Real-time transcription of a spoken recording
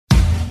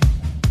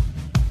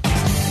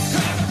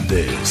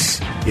This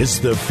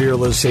is the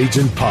Fearless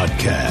Agent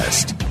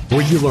Podcast,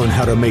 where you learn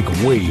how to make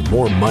way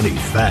more money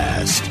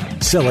fast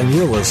selling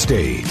real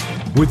estate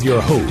with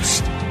your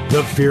host,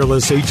 the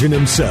Fearless Agent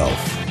himself,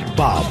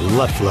 Bob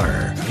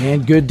Leffler.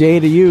 And good day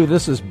to you.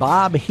 This is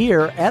Bob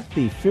here at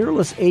the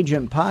Fearless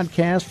Agent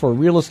Podcast for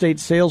real estate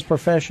sales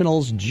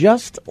professionals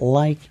just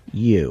like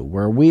you,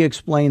 where we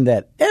explain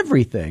that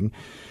everything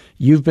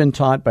you've been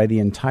taught by the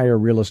entire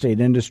real estate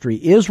industry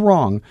is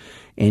wrong,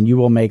 and you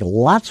will make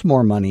lots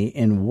more money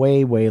in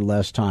way, way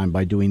less time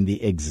by doing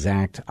the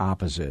exact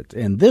opposite.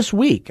 And this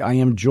week, I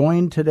am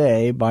joined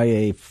today by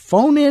a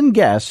phone-in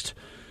guest,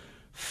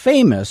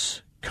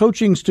 famous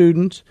coaching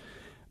student,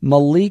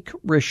 Malik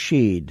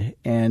Rashid.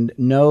 And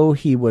no,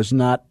 he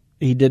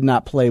did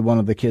not play one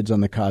of the kids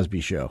on the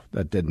Cosby Show.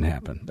 That didn't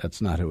happen.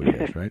 That's not who he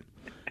is, right?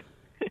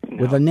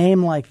 No. With a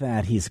name like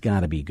that, he's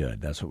got to be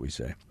good. That's what we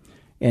say.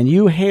 And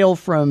you hail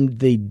from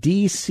the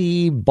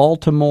D.C.,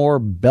 Baltimore,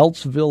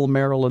 Beltsville,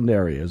 Maryland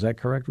area. Is that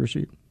correct,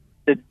 Rashid?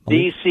 The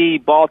D.C.,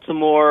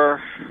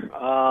 Baltimore,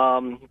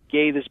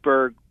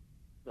 Gaithersburg,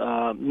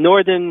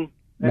 northern,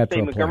 let's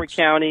say Montgomery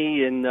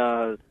County, and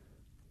all.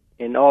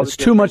 It's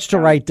too much to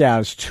write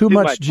down. It's too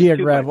much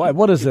geography.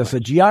 What is this, a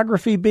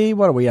geography bee?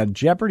 What are we on,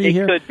 Jeopardy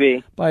here? It could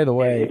be. By the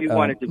way,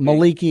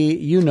 Maliki,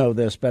 you know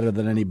this better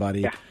than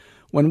anybody. Yeah.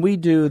 When we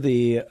do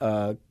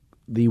the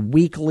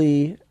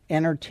weekly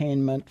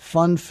entertainment,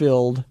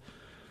 fun-filled,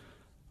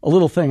 a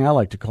little thing I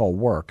like to call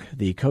work,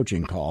 the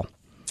coaching call.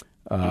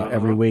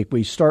 Every week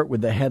we start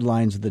with the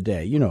headlines of the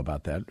day. You know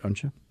about that,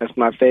 don't you? That's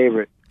my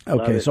favorite.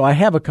 Okay, so I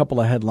have a couple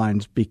of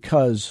headlines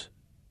because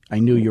I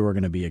knew you were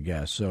going to be a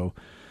guest. So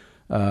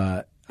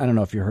I don't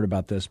know if you heard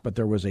about this, but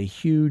there was a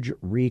huge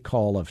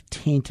recall of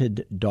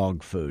tainted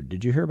dog food.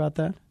 Did you hear about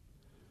that?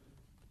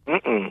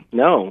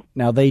 No.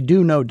 Now, they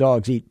do know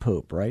dogs eat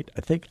poop, right?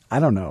 I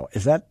don't know.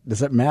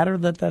 Does it matter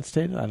that that's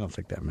tainted? I don't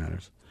think that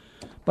matters.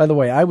 By the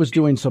way, I was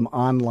doing some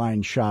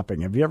online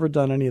shopping. Have you ever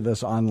done any of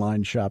this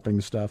online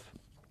shopping stuff?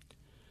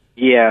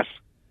 Yes.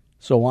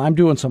 So while I'm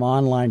doing some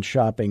online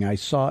shopping, I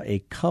saw a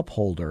cup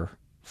holder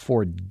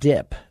for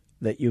dip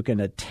that you can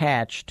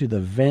attach to the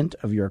vent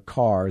of your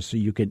car so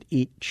you can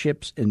eat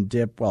chips and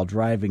dip while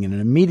driving. And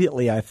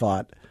immediately I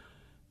thought,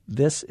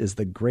 this is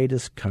the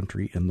greatest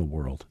country in the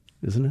world,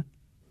 isn't it?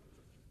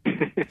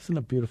 Isn't it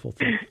a beautiful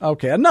thing?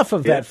 Okay, enough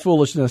of that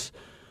foolishness.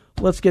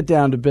 Let's get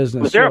down to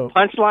business. Was there a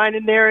punchline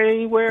in there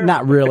anywhere?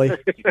 Not really.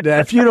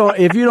 If you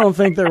don't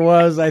think there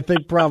was, I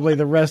think probably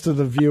the rest of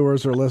the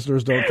viewers or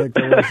listeners don't think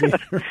there was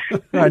either.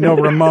 I know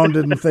Ramon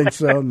didn't think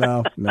so.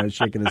 No, he's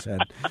shaking his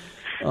head.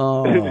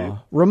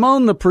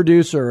 Ramon, the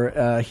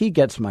producer, he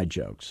gets my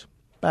jokes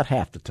about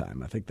half the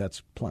time. I think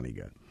that's plenty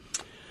good.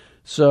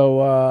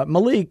 So,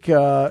 Malik,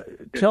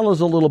 tell us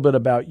a little bit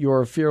about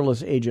your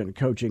Fearless Agent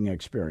coaching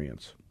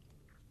experience.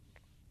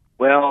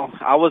 Well,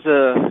 I was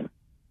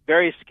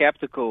very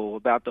skeptical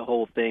about the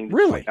whole thing,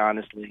 really? Quite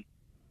honestly.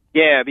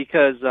 Yeah,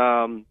 because,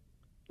 I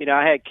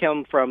had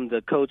come from the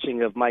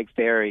coaching of Mike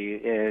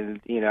Ferry, and,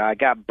 I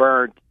got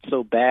burned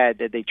so bad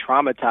that they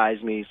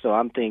traumatized me. So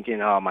I'm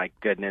thinking, oh, my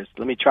goodness,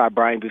 let me try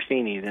Brian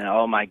Buffini. And,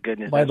 oh, my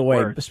goodness, By the way,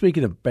 worse.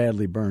 Speaking of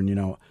badly burned,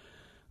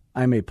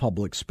 I'm a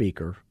public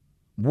speaker,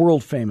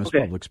 world-famous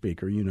public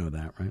speaker. You know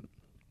that, right?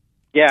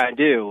 Yeah, I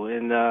do,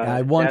 and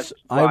I once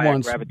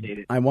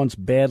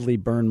badly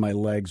burned my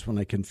legs when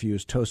I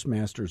confused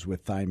Toastmasters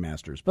with Thigh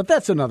Masters. But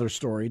that's another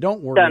story.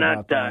 Don't worry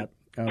about that.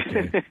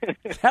 Okay,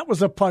 that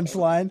was a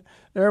punchline.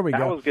 There we go.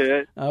 That was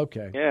good.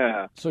 Okay,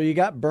 yeah. So you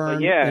got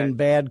burned in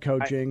bad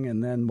coaching,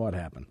 and then what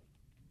happened?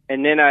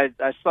 And then I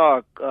saw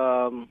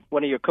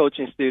one of your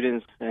coaching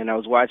students, and I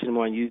was watching him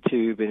on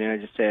YouTube, and then I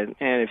just said,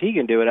 "Man, if he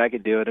can do it, I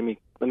could do it.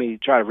 Let me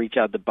try to reach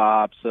out to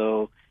Bob."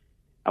 So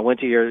I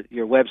went to your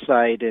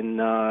website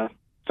and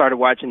started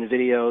watching the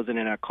videos, and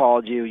then I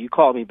called you. You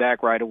called me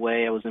back right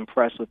away. I was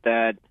impressed with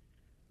that.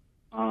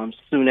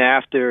 Soon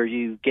after,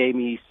 you gave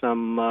me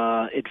some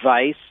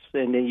advice,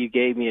 and then you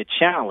gave me a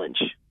challenge.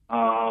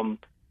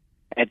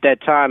 At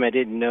that time, I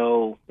didn't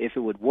know if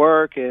it would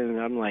work, and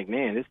I'm like,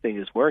 man, this thing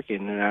is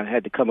working. And I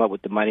had to come up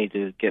with the money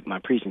to get my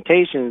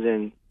presentations,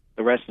 and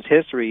the rest is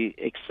history,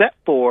 except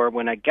for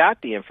when I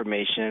got the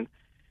information,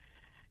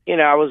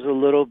 I was a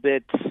little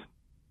bit,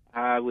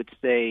 I would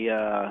say,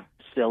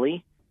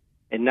 silly.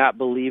 And not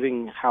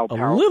believing how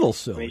powerful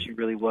information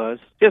really was.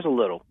 Just a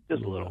little.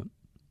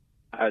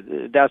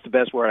 That's the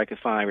best word I could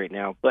find right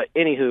now. But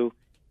anywho,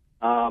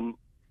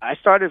 I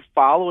started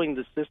following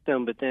the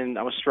system, but then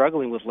I was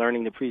struggling with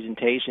learning the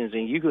presentations,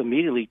 and you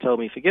immediately told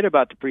me, forget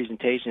about the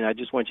presentation. I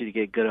just want you to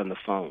get good on the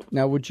phone.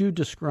 Now, would you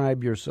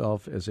describe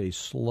yourself as a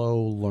slow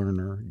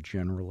learner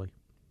generally?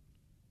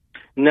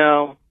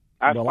 No.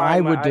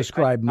 I would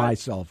describe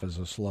myself as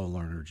a slow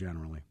learner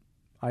generally.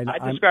 I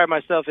describe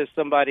myself as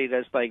somebody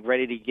that's like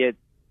ready to get,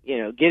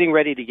 getting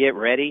ready to get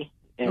ready,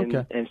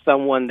 and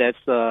someone that's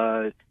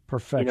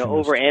perfectionist,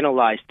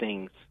 overanalyze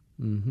things.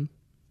 Mm-hmm.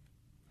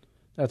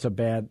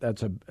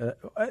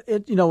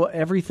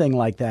 Everything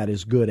like that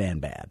is good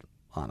and bad,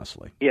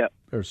 honestly. Yeah,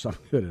 there's some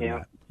good in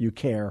that. You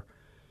care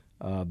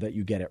that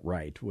you get it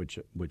right, which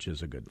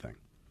is a good thing.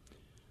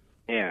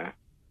 Yeah.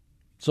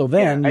 So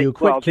then you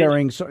quit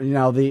carrying. So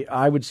now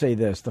I would say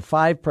this: the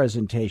 5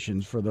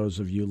 presentations, for those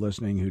of you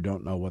listening who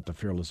don't know what the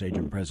Fearless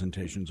Agent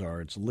presentations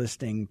are, it's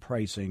listing,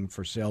 pricing,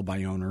 for sale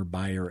by owner,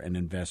 buyer, and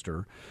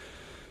investor.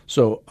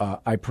 So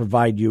I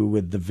provide you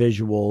with the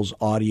visuals,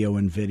 audio,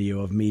 and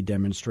video of me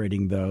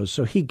demonstrating those.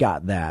 So he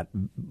got that,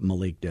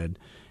 Malik did,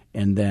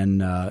 and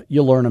then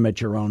you learn them at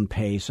your own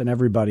pace, and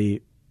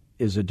everybody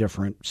is a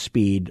different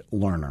speed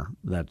learner.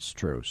 That's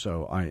true.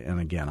 So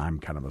again, I'm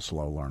kind of a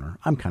slow learner.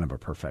 I'm kind of a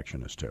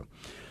perfectionist too.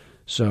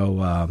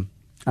 So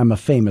I'm a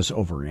famous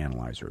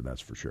overanalyzer,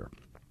 that's for sure.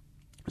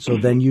 So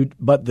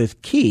but the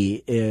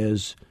key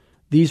is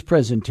these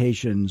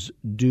presentations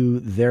do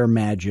their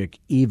magic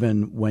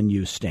even when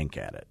you stink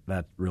at it.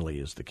 That really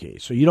is the key.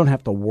 So you don't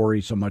have to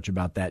worry so much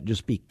about that.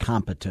 Just be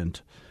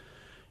competent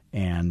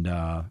and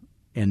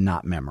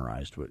not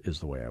memorized is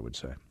the way I would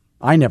say.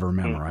 I never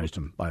memorized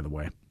them, by the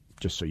way,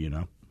 just so you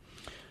know.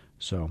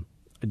 So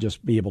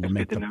just be able to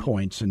make the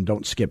points and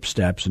don't skip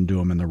steps and do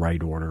them in the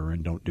right order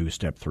and don't do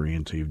step 3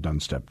 until you've done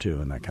step 2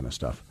 and that kind of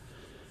stuff.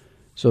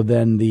 So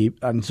then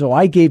so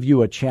I gave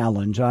you a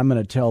challenge. I'm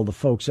going to tell the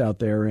folks out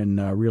there in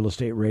real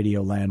estate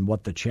radio land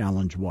what the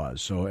challenge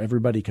was. So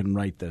everybody can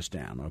write this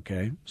down,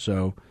 okay?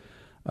 So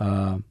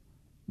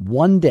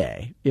one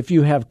day, if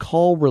you have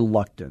call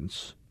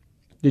reluctance,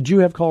 did you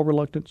have call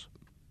reluctance?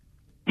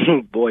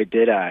 Boy,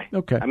 did I.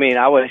 Okay. I mean,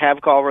 I would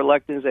have call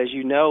reluctance, as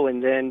you know,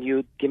 and then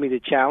you give me the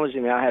challenge,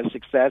 and I'll have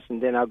success,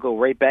 and then I'll go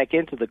right back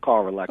into the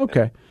call reluctance.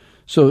 Okay.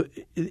 So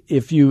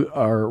if you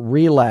are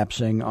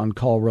relapsing on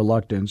call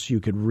reluctance,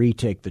 you could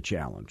retake the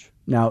challenge.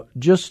 Now,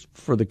 just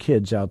for the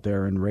kids out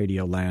there in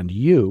Radio Land,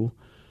 you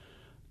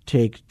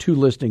take 2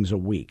 listings a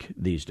week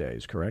these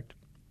days, correct?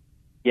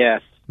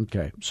 Yes.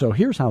 Okay. So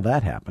here's how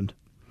that happened.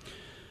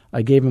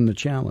 I gave him the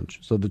challenge.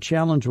 So the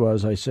challenge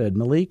was, I said,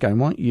 Malik, I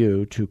want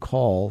you to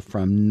call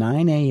from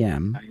 9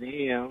 a.m.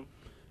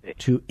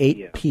 to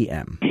 8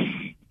 p.m.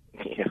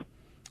 Yeah.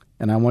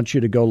 And I want you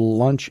to go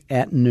lunch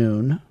at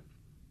noon,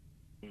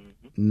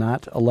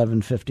 not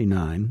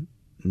 11:59,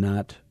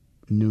 not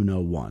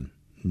noon 01,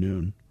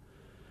 noon,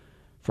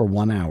 for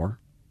 1 hour.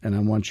 And I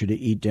want you to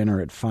eat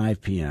dinner at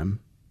 5 p.m.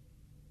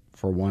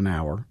 for 1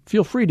 hour.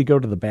 Feel free to go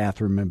to the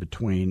bathroom in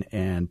between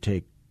and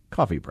take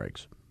coffee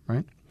breaks,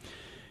 right?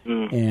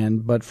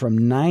 But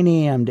from 9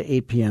 a.m. to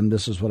 8 p.m.,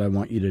 this is what I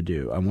want you to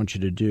do. I want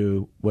you to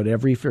do what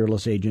every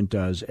fearless agent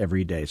does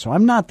every day. So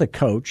I'm not the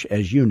coach,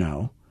 as you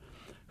know,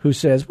 who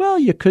says, well,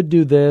 you could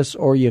do this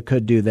or you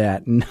could do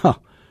that.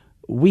 No,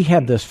 we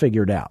have this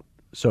figured out.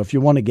 So if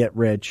you want to get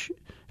rich,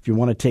 if you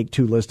want to take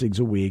 2 listings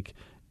a week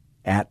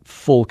at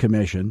full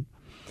commission,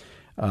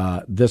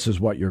 this is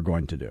what you're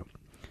going to do.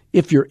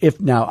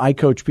 Now I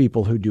coach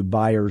people who do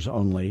buyers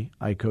only.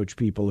 I coach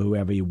people who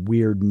have a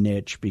weird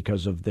niche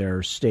because of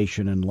their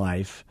station in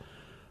life.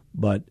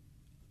 But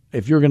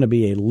if you're going to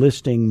be a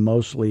listing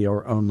mostly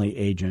or only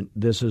agent,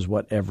 this is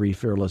what every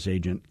fearless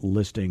agent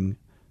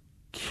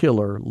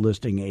killer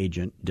listing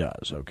agent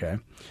does, okay?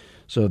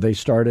 So they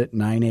start at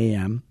 9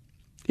 a.m.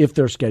 if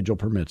their schedule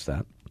permits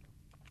that.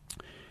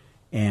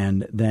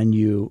 And then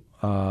you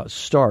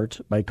start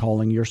by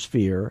calling your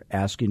sphere,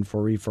 asking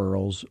for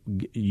referrals,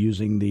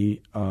 using the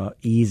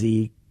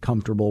easy,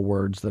 comfortable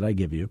words that I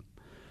give you.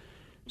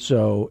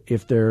 So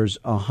if there's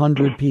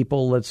 100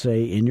 people, let's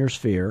say, in your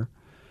sphere,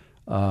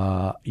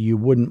 you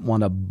wouldn't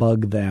want to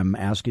bug them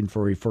asking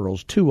for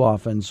referrals too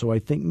often. So I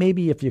think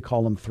maybe if you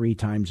call them 3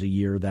 times a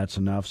year, that's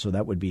enough. So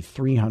that would be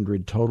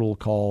 300 total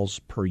calls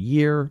per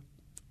year,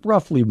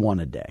 roughly 1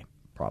 a day,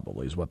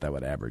 probably is what that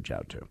would average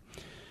out to.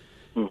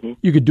 Mm-hmm.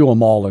 You could do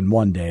them all in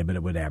 1 day, but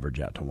it would average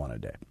out to 1 a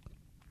day.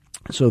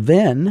 So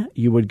then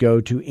you would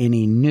go to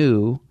any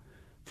new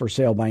for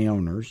sale by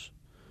owners.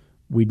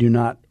 We do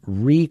not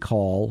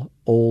recall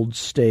old,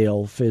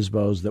 stale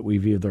FSBOs that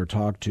we've either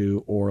talked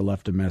to or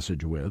left a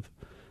message with.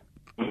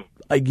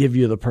 I give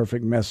you the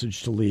perfect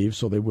message to leave,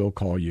 so they will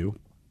call you.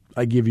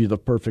 I give you the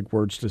perfect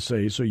words to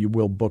say, so you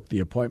will book the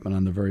appointment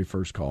on the very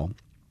first call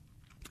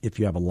if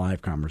you have a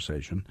live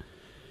conversation.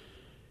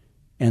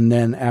 And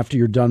then after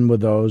you're done with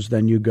those,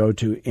 then you go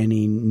to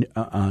any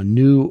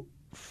new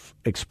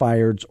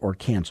expireds or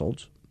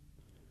canceled.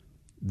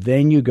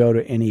 Then you go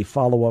to any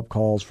follow-up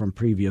calls from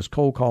previous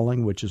cold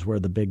calling, which is where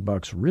the big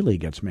bucks really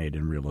gets made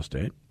in real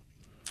estate,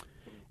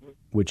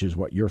 which is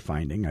what you're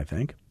finding, I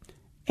think.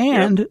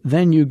 And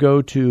then you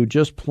go to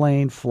just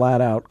plain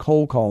flat-out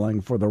cold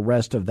calling for the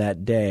rest of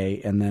that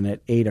day, and then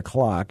at 8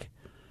 o'clock,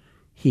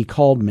 he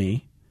called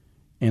me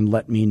and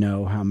let me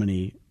know how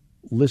many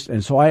lists.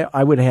 And so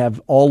I would have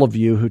all of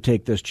you who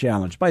take this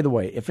challenge. By the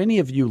way, if any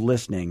of you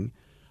listening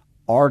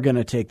are going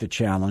to take the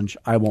challenge,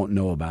 I won't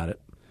know about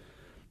it.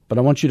 But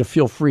I want you to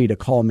feel free to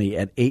call me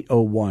at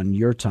 8:01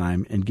 your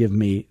time and give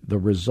me the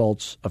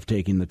results of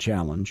taking the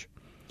challenge.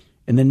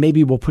 And then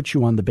maybe we'll put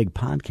you on the big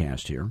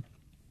podcast here,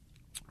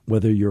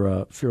 whether you're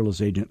a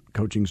Fearless Agent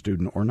coaching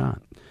student or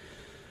not.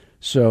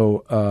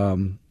 So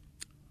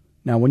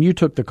now when you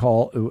took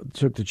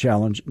the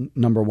challenge,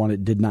 number one,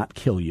 it did not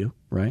kill you,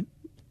 right?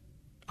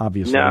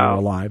 Obviously, you're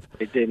alive.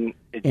 It didn't.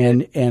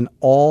 And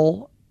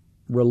all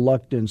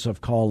reluctance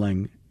of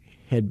calling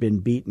had been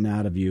beaten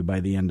out of you by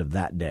the end of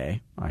that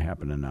day, I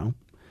happen to know.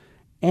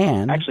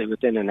 And actually,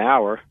 within an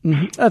hour.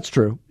 That's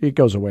true. It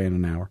goes away in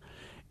an hour.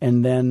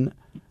 And then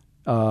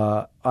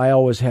I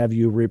always have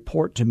you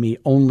report to me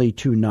only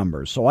 2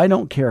 numbers. So I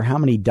don't care how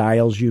many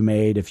dials you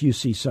made. If you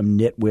see some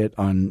nitwit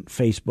on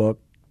Facebook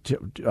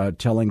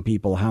telling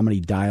people how many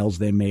dials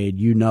they made,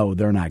 you know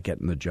they're not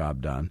getting the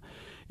job done.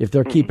 If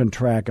they're keeping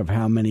track of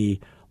how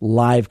many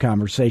live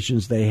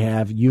conversations they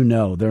have, you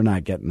know they're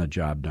not getting the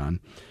job done.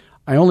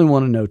 I only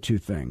want to know 2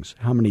 things.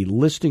 How many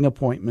listing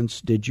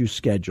appointments did you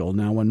schedule?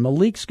 Now, when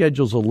Malik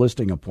schedules a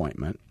listing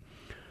appointment,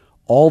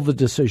 all the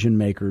decision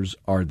makers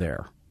are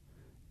there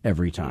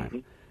every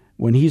time.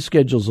 When he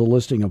schedules a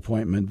listing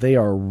appointment, they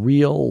are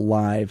real,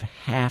 live,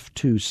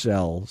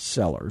 have-to-sell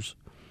sellers.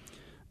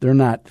 They're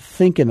not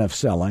thinking of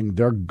selling.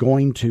 They're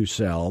going to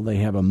sell. They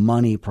have a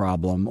money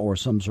problem or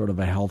some sort of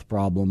a health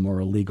problem or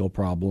a legal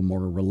problem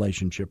or a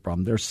relationship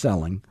problem. They're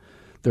selling.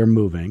 They're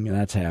moving, and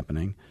that's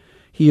happening.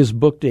 He has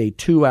booked a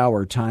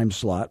 2-hour time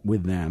slot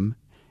with them,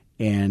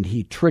 and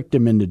he tricked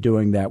him into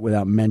doing that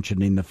without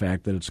mentioning the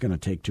fact that it's going to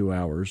take 2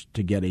 hours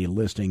to get a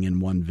listing in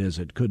one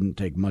visit. Couldn't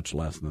take much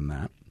less than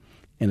that,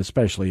 and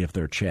especially if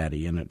they're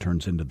chatty and it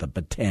turns into the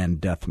Bataan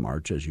Death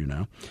March, as you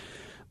know.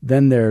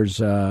 Then there's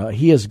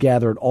he has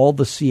gathered all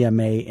the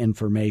CMA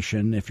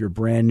information. If you're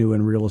brand new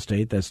in real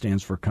estate, that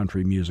stands for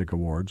Country Music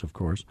Awards, of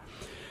course.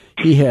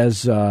 He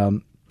has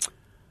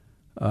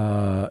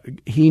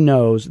he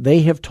knows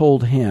they have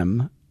told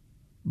him.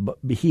 But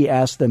he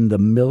asked them the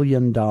 $1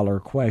 million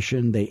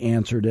question. They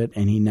answered it,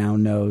 and he now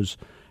knows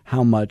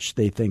how much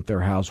they think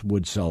their house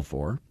would sell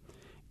for,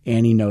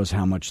 and he knows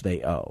how much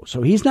they owe.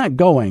 So he's not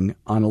going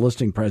on a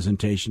listing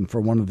presentation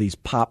for one of these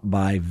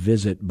pop-by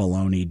visit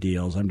baloney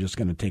deals. I'm just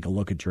going to take a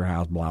look at your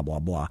house, blah, blah,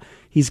 blah.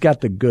 He's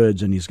got the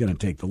goods, and he's going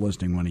to take the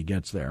listing when he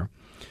gets there.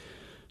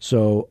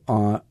 So,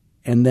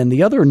 and then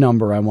the other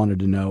number I wanted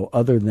to know,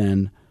 other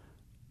than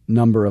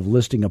number of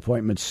listing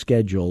appointments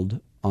scheduled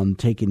on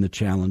taking the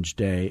challenge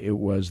day, it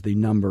was the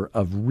number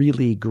of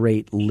really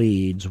great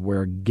leads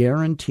where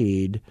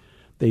guaranteed,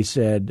 they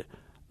said,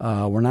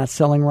 we're not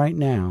selling right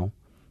now,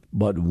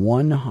 but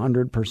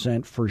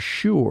 100% for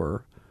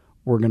sure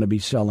we're going to be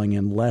selling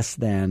in less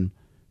than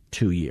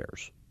 2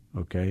 years.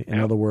 Okay? In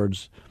other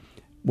words,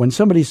 when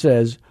somebody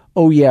says,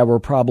 oh, yeah, we're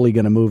probably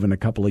going to move in a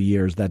couple of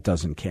years, that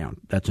doesn't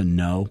count. That's a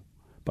no,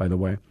 by the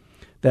way.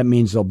 That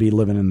means they'll be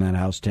living in that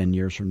house 10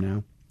 years from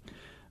now.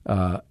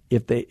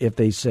 If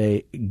they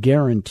say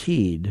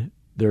guaranteed,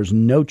 there's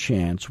no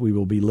chance we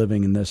will be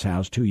living in this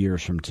house 2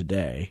 years from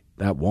today,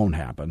 that won't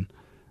happen,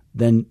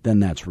 then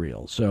that's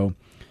real. So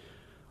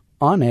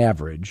on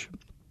average,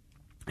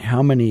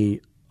 how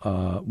many,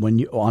 when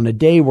you on a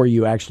day where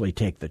you actually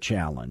take the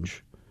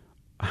challenge,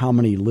 how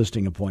many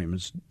listing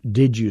appointments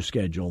did you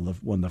schedule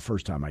when the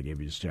first time I gave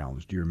you this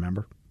challenge? Do you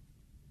remember?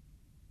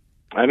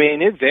 I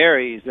mean, it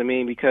varies. I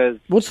mean, because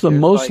what's the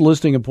most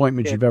listing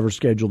appointments you've ever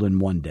scheduled in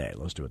one day?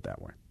 Let's do it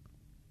that way.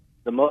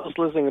 The most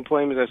listing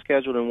appointments I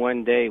scheduled in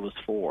one day was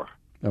 4.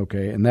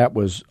 Okay, and that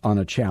was on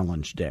a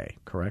challenge day,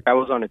 correct? That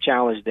was on a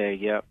challenge day,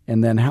 yep.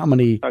 And then how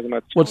many,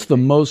 what's the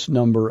most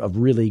number of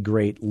really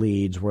great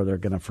leads where they're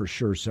going to for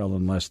sure sell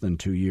in less than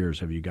 2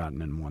 years have you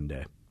gotten in one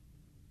day?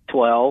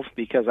 12,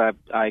 because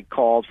I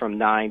called from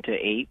 9 to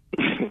 8.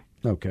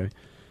 Okay.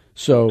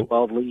 So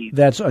 12 leads.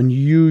 That's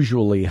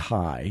unusually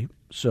high.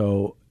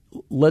 So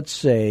let's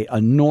say a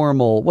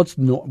normal,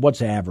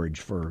 what's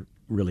average for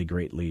really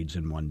great leads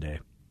in one day?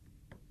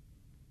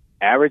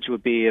 Average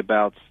would be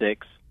about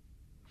 6.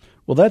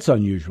 Well, that's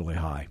unusually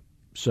high.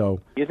 So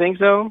you think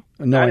so?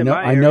 No,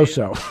 I know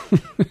so.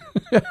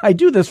 I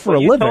do this for a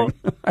living.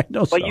 I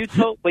know so.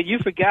 But you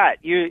forgot.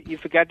 You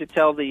forgot to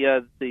tell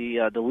the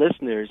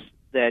listeners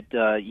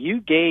that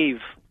you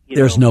gave.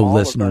 There's no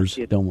listeners.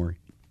 Don't worry.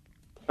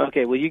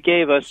 Okay. Well, you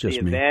gave us the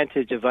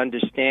advantage of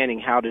understanding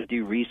how to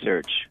do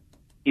research.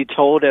 You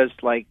told us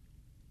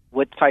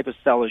what type of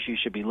sellers you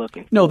should be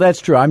looking for. No, that's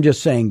true. I'm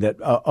just saying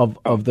that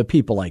of the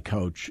people I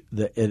coach,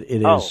 that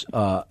it is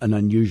an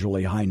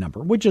unusually high number,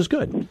 which is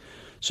good.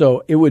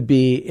 So it would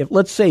be, if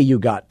let's say you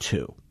got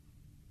 2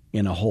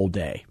 in a whole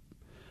day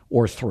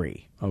or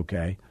 3,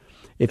 okay?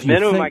 If the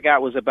minimum I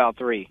got was about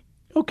 3.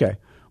 Okay.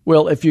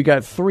 Well, if you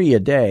got 3 a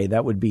day,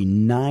 that would be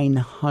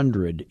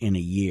 900 in a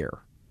year.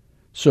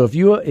 So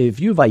if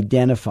you've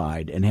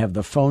identified and have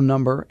the phone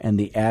number and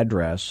the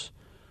address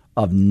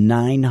of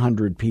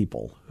 900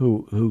 people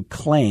who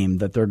claim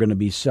that they're going to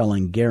be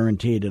selling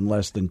guaranteed in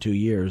less than 2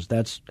 years,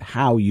 that's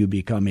how you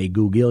become a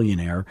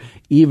Googillionaire,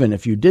 even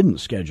if you didn't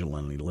schedule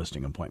any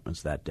listing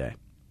appointments that day,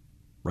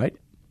 right?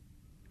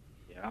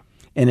 Yeah.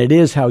 And it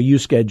is how you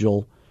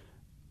schedule,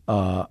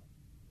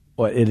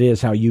 it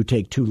is how you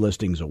take 2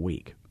 listings a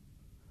week.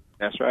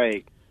 That's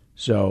right.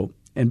 So,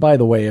 and by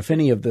the way, if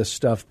any of this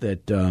stuff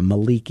that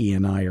Maliki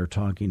and I are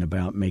talking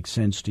about makes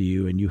sense to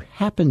you and you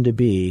happen to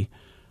be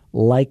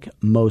like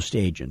most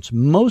agents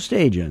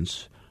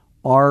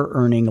are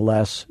earning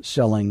less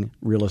selling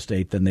real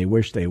estate than they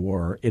wish they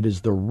were. It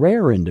is the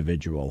rare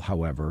individual,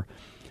 however,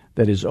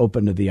 that is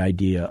open to the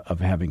idea of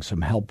having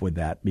some help with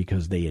that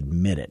because they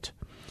admit it.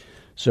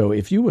 So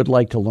if you would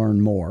like to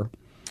learn more,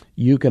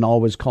 you can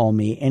always call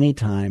me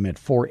anytime at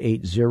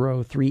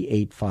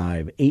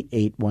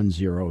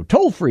 480-385-8810.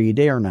 Toll free,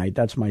 day or night.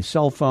 That's my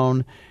cell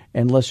phone.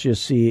 And let's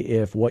just see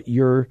if what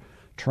you're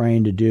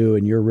trying to do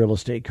in your real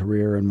estate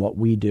career and what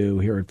we do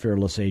here at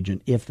Fearless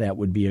Agent, if that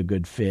would be a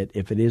good fit.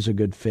 If it is a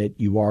good fit,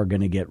 you are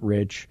going to get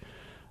rich.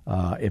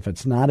 If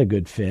it's not a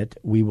good fit,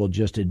 we will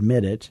just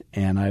admit it,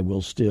 and I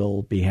will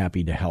still be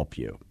happy to help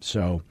you.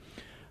 So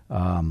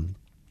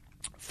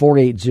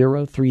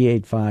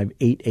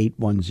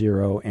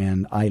 480-385-8810,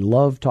 and I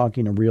love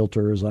talking to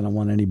realtors. I don't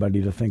want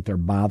anybody to think they're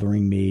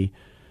bothering me.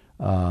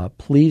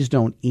 Please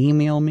don't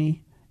email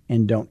me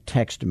and don't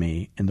text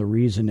me, and the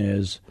reason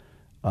is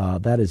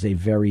that is a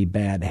very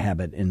bad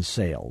habit in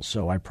sales.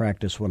 So I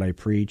practice what I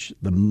preach.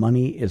 The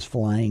money is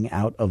flying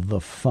out of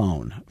the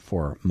phone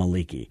for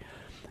Maliki.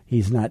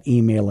 He's not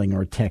emailing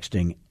or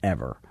texting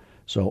ever.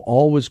 So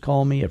always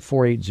call me at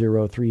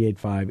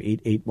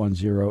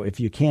 480-385-8810. If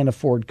you can't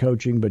afford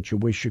coaching, but you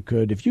wish you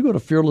could, if you go to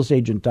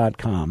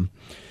fearlessagent.com,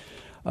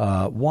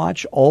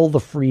 watch all the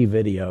free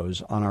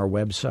videos on our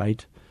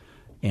website,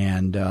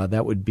 and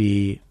that would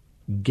be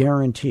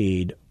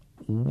guaranteed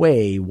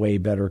way, way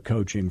better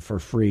coaching for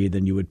free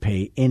than you would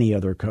pay any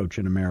other coach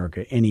in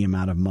America, any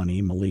amount of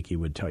money. Maliki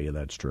would tell you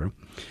that's true.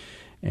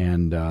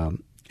 And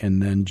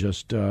then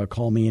just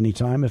call me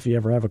anytime if you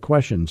ever have a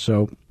question.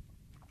 So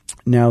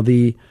now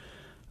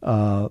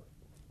how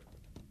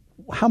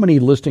many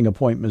listing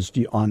appointments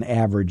on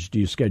average do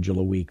you schedule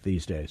a week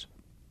these days?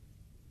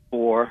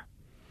 4.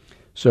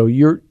 So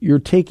you're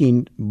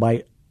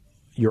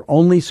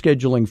only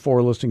scheduling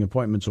 4 listing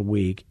appointments a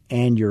week,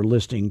 and you're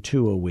listing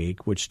 2 a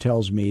week, which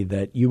tells me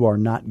that you are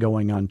not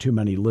going on too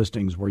many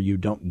listings where you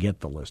don't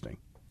get the listing.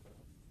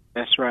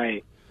 That's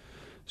right.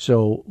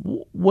 So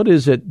what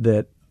is it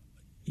that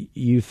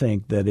you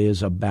think that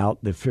is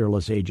about the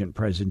Fearless Agent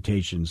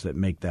presentations that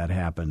make that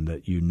happen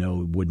that you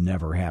know would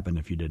never happen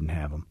if you didn't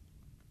have them?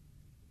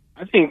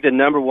 I think the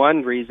number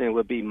one reason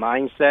would be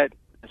mindset.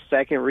 The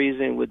second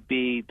reason would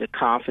be the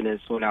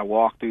confidence when I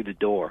walk through the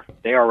door.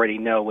 They already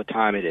know what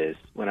time it is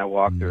when I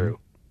walk through.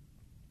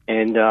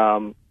 And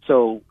and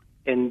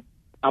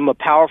I'm a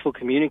powerful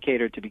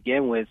communicator to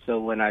begin with, so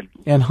when I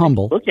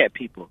humble. Look at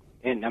people,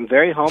 and I'm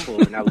very humble,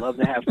 and I love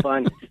to have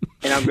fun,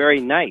 and I'm very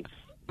nice.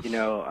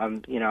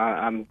 I'm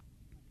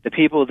the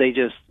people, they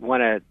just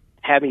want to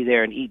have me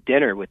there and eat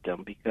dinner with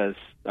them because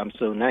I'm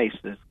so nice,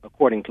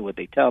 according to what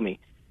they tell me.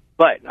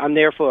 But I'm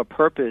there for a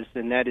purpose,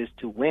 and that is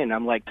to win.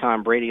 I'm like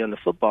Tom Brady on the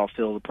football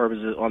field. The purpose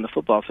on the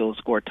football field is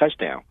to score a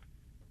touchdown.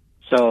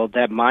 So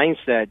that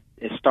mindset,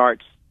 it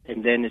starts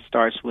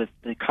with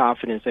the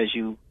confidence as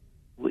you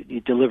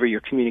deliver your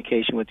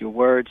communication with your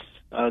words,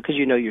 because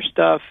you know your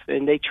stuff,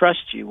 and they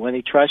trust you. When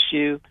they trust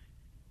you,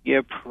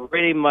 you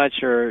pretty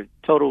much are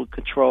total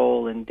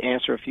control and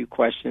answer a few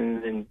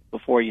questions, and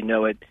before you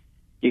know it,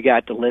 you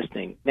got the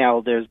listing.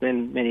 Now, there's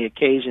been many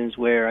occasions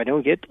where I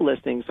don't get the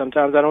listing.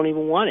 Sometimes I don't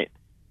even want it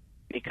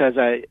because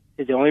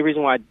the only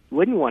reason why I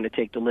wouldn't want to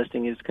take the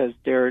listing is because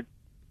they're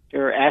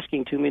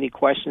asking too many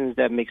questions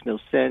that makes no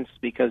sense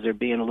because they're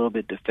being a little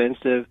bit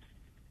defensive.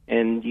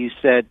 And you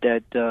said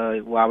that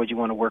why would you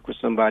want to work with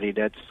somebody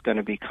that's going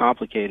to be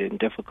complicated and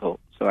difficult?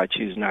 So I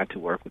choose not to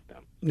work with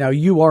them. Now,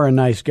 you are a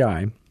nice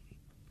guy.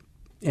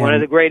 One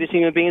of the greatest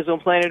human beings on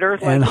planet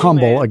Earth. And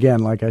humble, man. Again,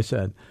 like I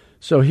said.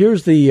 So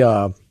here's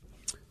the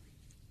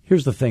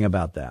thing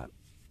about that.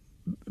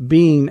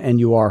 And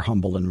you are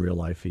humble in real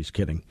life, he's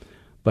kidding.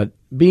 But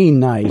being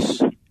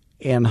nice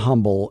and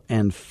humble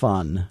and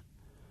fun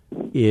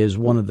is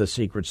one of the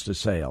secrets to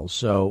sales.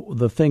 So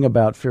the thing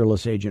about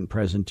Fearless Agent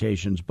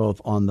presentations, both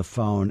on the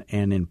phone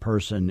and in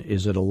person,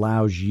 is it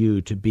allows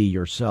you to be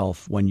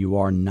yourself when you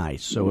are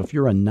nice. So if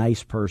you're a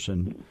nice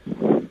person,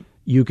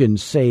 you can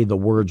say the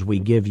words we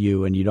give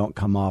you and you don't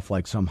come off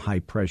like some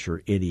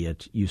high-pressure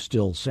idiot. You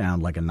still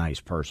sound like a nice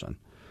person.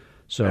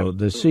 So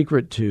the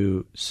secret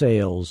to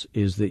sales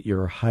is that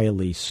you're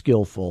highly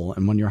skillful.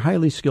 And when you're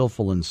highly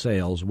skillful in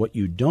sales, what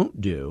you don't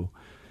do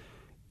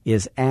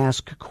is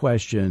ask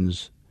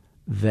questions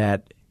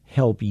that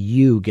help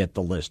you get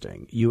the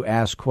listing. You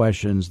ask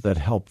questions that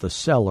help the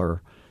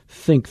seller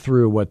think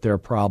through what their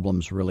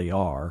problems really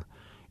are.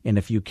 And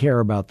if you care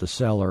about the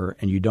seller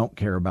and you don't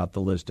care about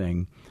the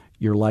listing,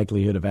 your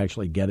likelihood of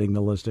actually getting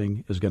the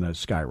listing is going to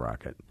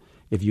skyrocket.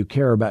 If you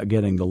care about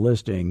getting the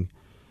listing,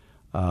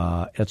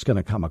 it's going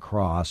to come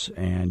across,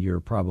 and you're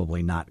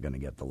probably not going to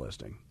get the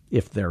listing.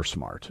 If they're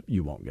smart,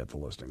 you won't get the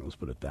listing. Let's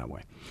put it that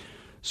way.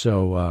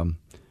 So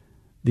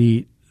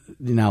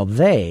now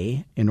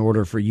they, in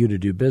order for you to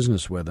do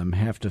business with them,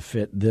 have to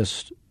fit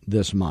this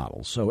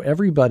model. So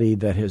everybody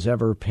that has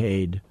ever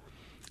paid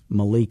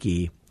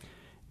Maliki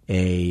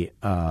a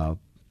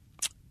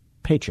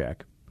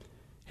paycheck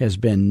has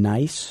been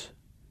nice,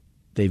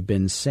 they've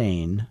been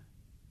sane,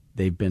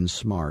 they've been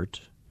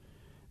smart,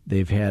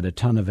 they've had a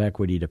ton of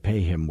equity to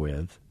pay him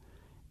with,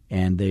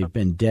 and they've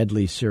been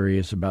deadly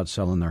serious about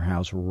selling their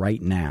house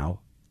right now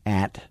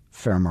at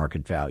fair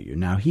market value.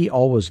 Now, he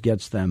always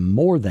gets them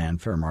more than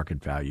fair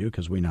market value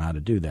because we know how to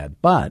do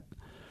that. But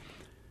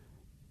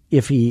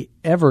if he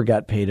ever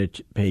got paid a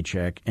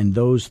paycheck and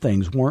those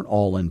things weren't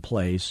all in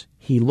place,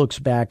 he looks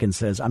back and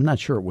says, I'm not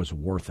sure it was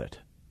worth it.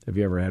 Have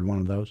you ever had one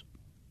of those?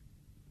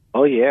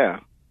 Oh, yeah.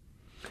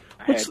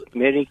 I had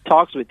many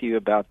talks with you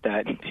about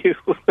that, too.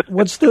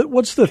 What's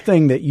the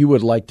thing that you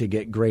would like to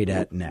get great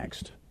at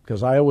next?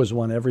 Because I always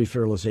want every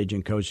Fearless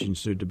Agent coaching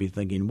student to be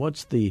thinking,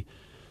 what's the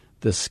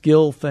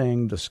skill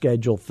thing, the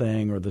schedule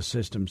thing, or the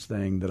systems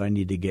thing that I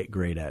need to get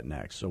great at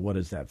next? So what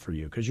is that for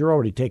you? Because you're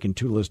already taking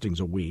 2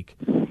 listings a week.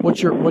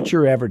 What's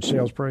your average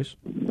sales price?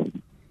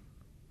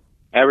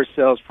 Average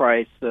sales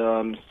price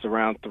is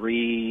around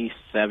 $370,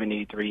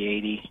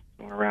 $380,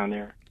 around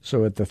there.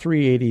 So at the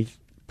 $380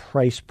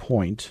 price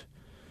point,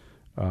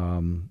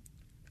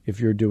 if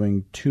you're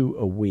doing 2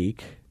 a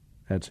week,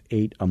 that's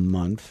 8 a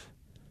month.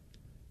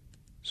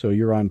 So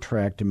you're on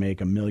track to make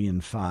 $1.5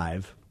 million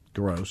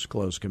gross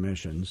close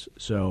commissions.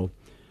 So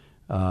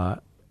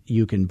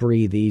you can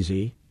breathe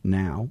easy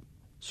now,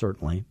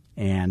 certainly.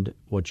 And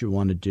what you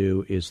want to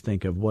do is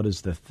think of what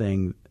is the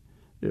thing.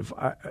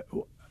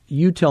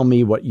 You tell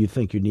me what you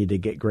think you need to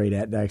get great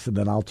at next, and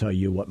then I'll tell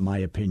you what my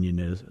opinion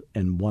is,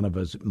 and one of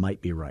us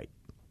might be right.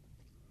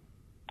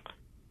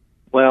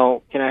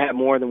 Well, can I have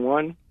more than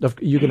one?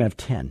 You can have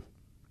 10,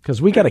 because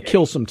we got to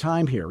kill some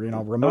time here. You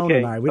know, Ramon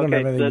and I, we don't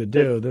have anything to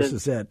do. This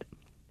is it.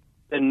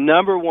 The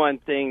number one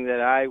thing that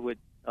I would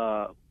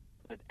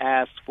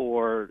ask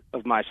for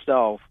of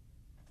myself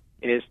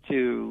is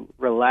to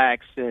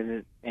relax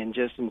and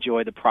just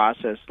enjoy the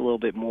process a little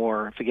bit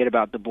more. Forget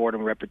about the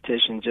boredom,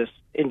 repetition. Just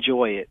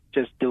enjoy it.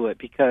 Just do it,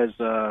 because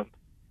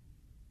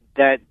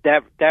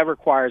that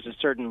requires a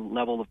certain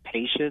level of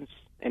patience.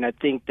 And I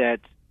think that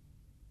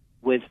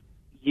with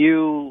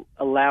you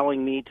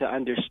allowing me to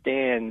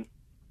understand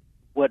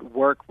what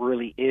work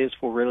really is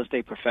for real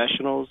estate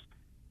professionals,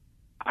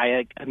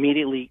 I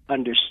immediately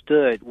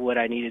understood what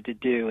I needed to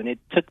do. And it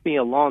took me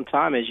a long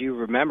time, as you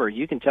remember.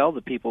 You can tell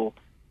the people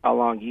how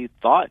long you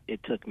thought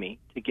it took me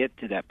to get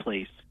to that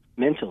place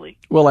mentally.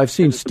 Well, I've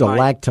seen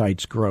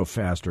stalactites grow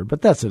faster,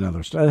 but that's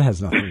another story. It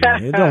has nothing to do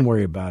with it. Don't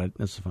worry about it.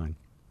 That's fine.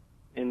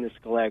 In the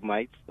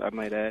stalagmites, I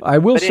might add. I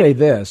will say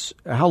this.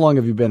 How long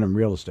have you been in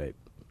real estate?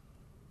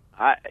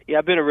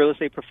 I've been a real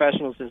estate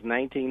professional since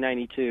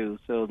 1992,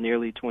 so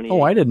nearly 20 years.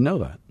 Oh, I didn't know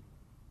that.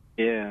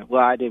 Yeah,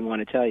 well, I didn't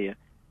want to tell you.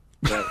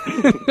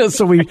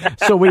 so we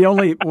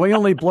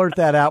only blurt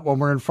that out when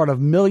we're in front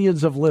of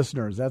millions of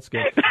listeners. That's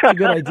good. That's a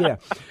good idea.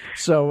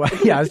 So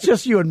yeah, it's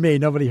just you and me.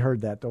 Nobody heard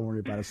that. Don't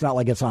worry about it. It's not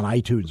like it's on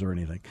iTunes or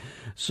anything.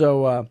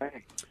 So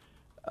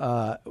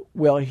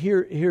well,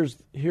 here's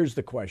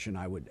the question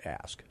I would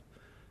ask.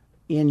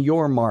 In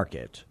your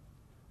market,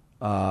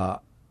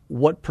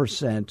 what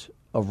percent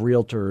of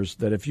realtors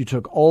that, if you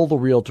took all the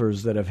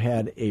realtors that have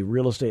had a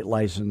real estate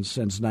license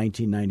since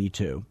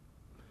 1992,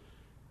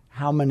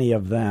 how many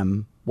of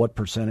them, what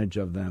percentage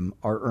of them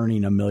are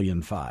earning $1.5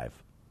 million?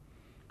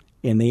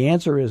 And the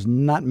answer is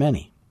not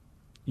many.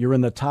 You're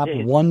in the top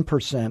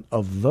 1%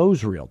 of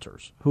those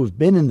realtors who've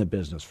been in the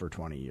business for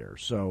 20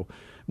 years. So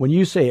when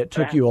you say it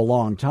took you a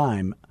long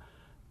time,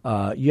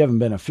 you haven't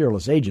been a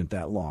fearless agent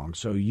that long.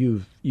 So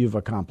you've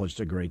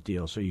accomplished a great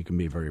deal. So you can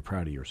be very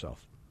proud of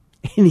yourself.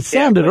 And he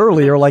sounded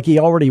earlier like he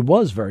already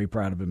was very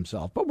proud of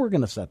himself, but we're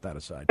going to set that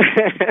aside.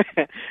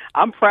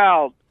 I'm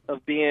proud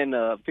of being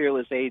a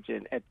fearless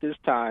agent at this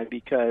time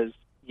because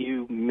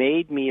you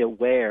made me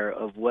aware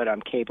of what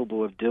I'm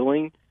capable of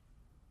doing,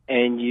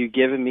 and you've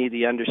given me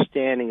the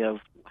understanding of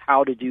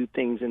how to do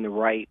things in the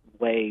right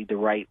way, the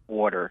right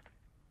order,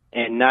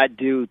 and not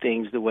do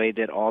things the way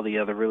that all the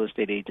other real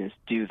estate agents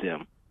do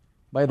them.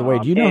 By the way,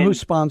 do you know who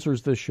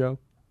sponsors this show?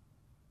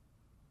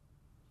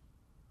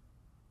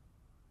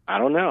 I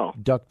don't know.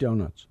 Duck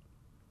Donuts.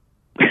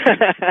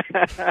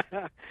 That's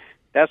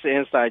an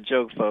inside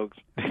joke, folks.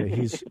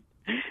 Okay,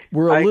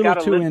 we're a little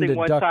too into Duck. I got a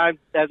listing one time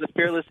as a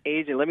fearless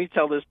agent. Let me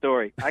tell this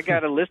story. I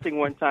got a listing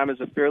one time as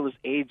a fearless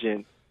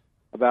agent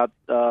about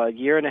a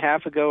year and a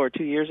half ago or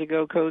 2 years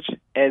ago, Coach.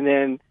 And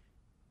then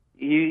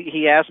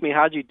he asked me,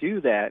 how'd you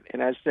do that?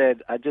 And I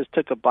said, I just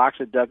took a box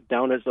of Duck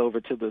Donuts over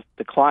to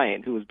the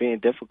client who was being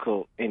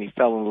difficult, and he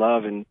fell in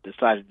love and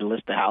decided to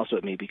list the house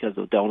with me because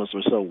the donuts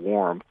were so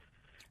warm.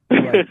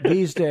 Right.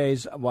 These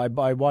days,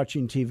 by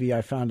watching TV,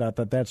 I found out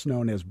that that's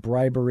known as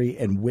bribery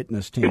and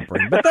witness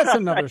tampering. But that's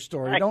another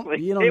story.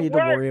 Exactly. You don't need to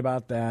worry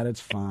about that. It's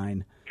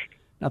fine.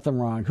 Nothing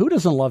wrong. Who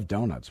doesn't love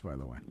donuts, by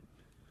the way?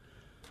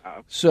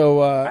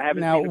 So I haven't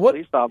now, seen a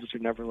police officer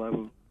never love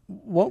them.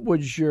 What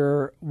would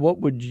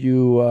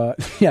you?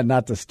 Yeah,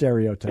 not the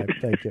stereotype.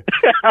 Thank you.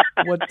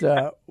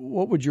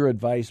 What would your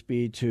advice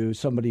be to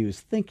somebody who's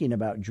thinking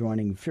about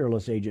joining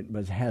Fearless Agent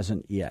but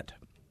hasn't yet?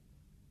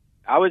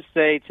 I would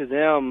say to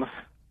them,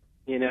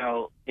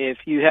 if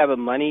you have a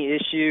money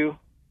issue,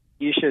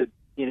 you should,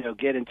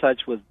 get in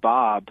touch with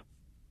Bob,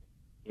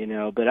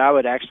 but I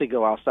would actually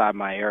go outside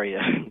my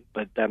area,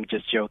 but I'm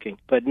just joking.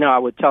 But no, I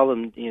would tell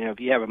them, if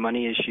you have a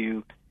money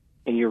issue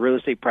in your real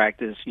estate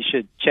practice, you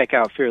should check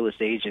out Fearless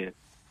Agent.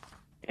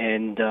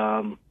 and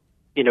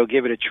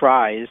give it a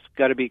try. It's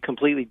got to be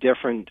completely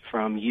different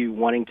from you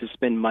wanting to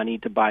spend money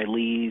to buy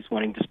leads,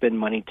 wanting to spend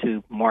money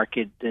to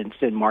market and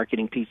send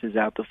marketing pieces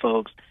out to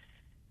folks,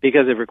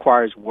 because it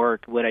requires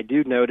work. What I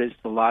do notice,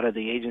 a lot of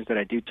the agents that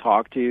I do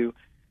talk to,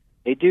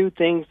 they do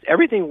things,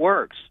 everything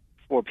works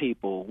for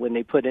people when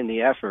they put in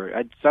the effort.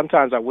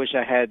 Sometimes I wish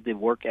I had the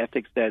work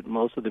ethics that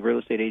most of the real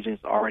estate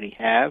agents already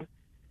have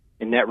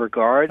in that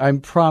regard. I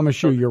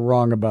promise you're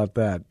wrong about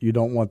that. You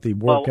don't want the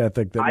work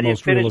ethic that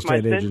most real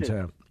estate agents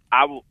have.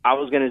 I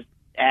was going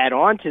to add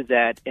on to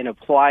that and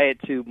apply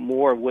it to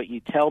more of what you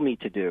tell me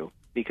to do.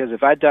 Because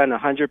if I'd done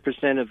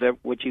 100% of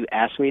what you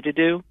asked me to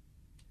do,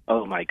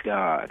 oh, my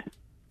God.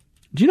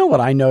 Do you know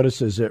what I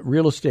notice is that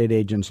real estate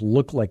agents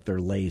look like they're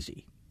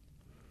lazy.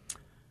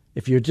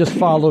 If you just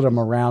followed them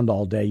around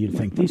all day, you'd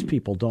think these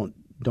people don't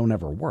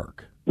ever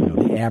work.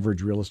 The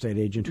average real estate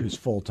agent who's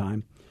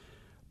full-time.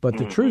 But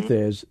the truth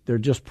is, they're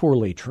just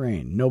poorly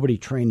trained. Nobody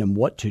trained them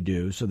what to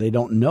do, so they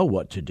don't know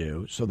what to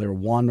do. So they're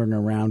wandering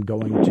around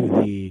going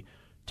to the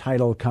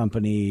title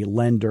company,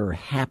 lender,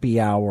 happy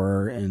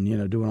hour,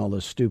 and, doing all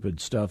this stupid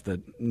stuff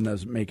that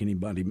doesn't make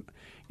anybody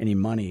any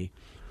money.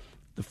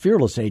 The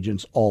fearless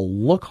agents all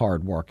look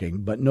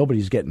hardworking, but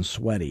nobody's getting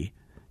sweaty.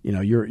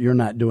 You're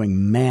not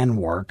doing man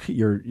work.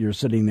 You're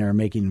sitting there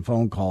making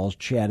phone calls,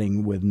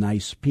 chatting with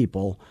nice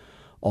people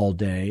all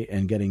day,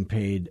 and getting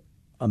paid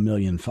 $1.5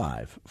 million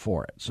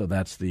for it. So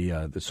that's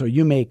so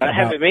you make. I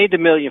haven't made the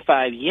 $1.5 million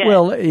yet.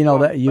 Well,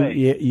 that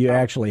you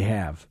actually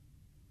have.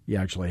 You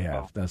actually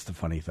have. Oh. That's the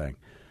funny thing.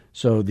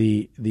 So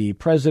the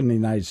president of the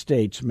United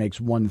States makes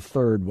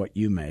 1/3 what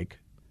you make,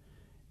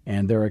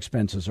 and their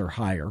expenses are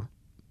higher.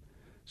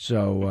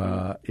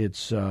 So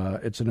it's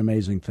an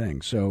amazing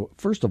thing. So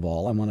first of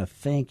all, I want to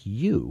thank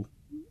you,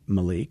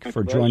 Malik,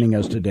 for joining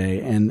us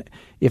today. And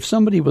if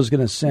somebody was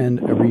going to send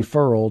a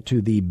referral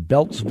to the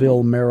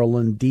Beltsville,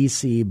 Maryland,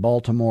 D.C.,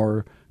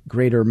 Baltimore,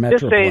 Greater Metroplex.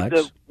 Just say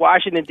the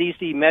Washington,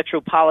 D.C.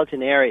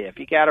 metropolitan area. If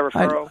you got a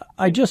referral.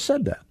 I just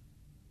said that.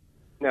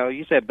 No,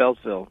 you said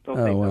Beltsville. Don't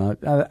say well,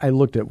 I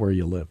looked at where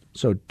you live.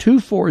 So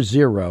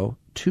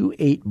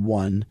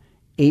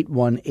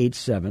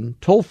 240-281-8187,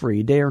 toll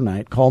free, day or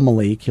night. Call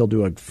Malik. He'll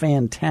do a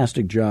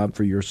fantastic job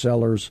for your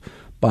sellers,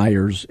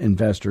 buyers,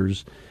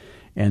 investors.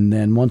 And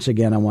then once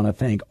again, I want to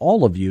thank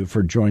all of you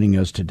for joining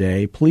us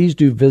today. Please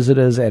do visit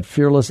us at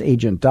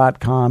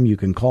fearlessagent.com. You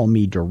can call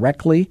me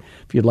directly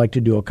if you'd like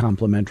to do a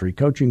complimentary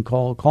coaching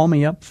call. Call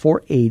me up,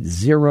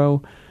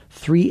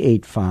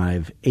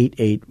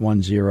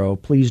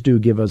 480-385-8810. Please do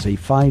give us a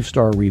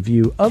 5-star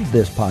review of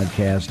this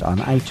podcast on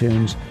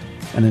iTunes.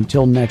 And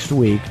until next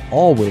week,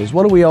 always,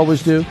 what do we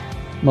always do,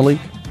 Malik?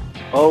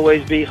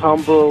 Always be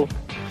humble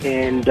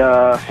and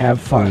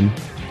have fun.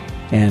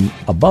 And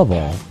above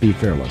all, be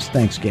fearless.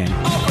 Thanks,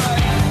 gang.